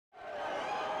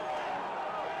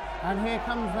And here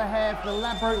comes the hare for the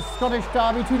Ladbroke Scottish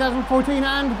Derby 2014,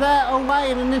 and they're away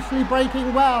and initially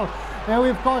breaking well. There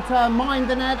we've got Mind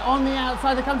the Net on the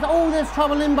outside. There comes all this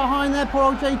trouble in behind there. Poor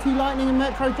old JT Lightning and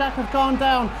Metro Jack have gone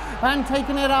down and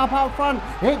taken it up front.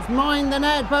 It's Mind the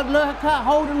Net, but look at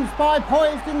Holdem Spy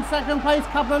poised in second place,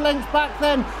 couple of lengths back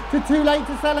then to Too Late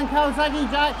to Sell and Kawasaki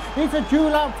Jack. It's a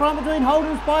duel up front between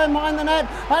Holdem Spy and Mind the Net,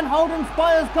 and Holdem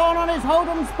Spy has gone on. It's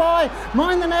Holdem Spy.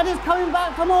 Mind the Net is coming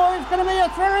back for more. It's going to be a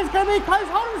thriller. It's going to be close.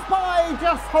 Holdem Spy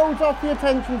just holds off the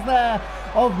attentions there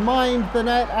of Mind the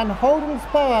Net, and Holdem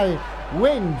Spy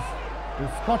wins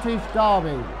the Scottish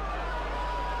Derby.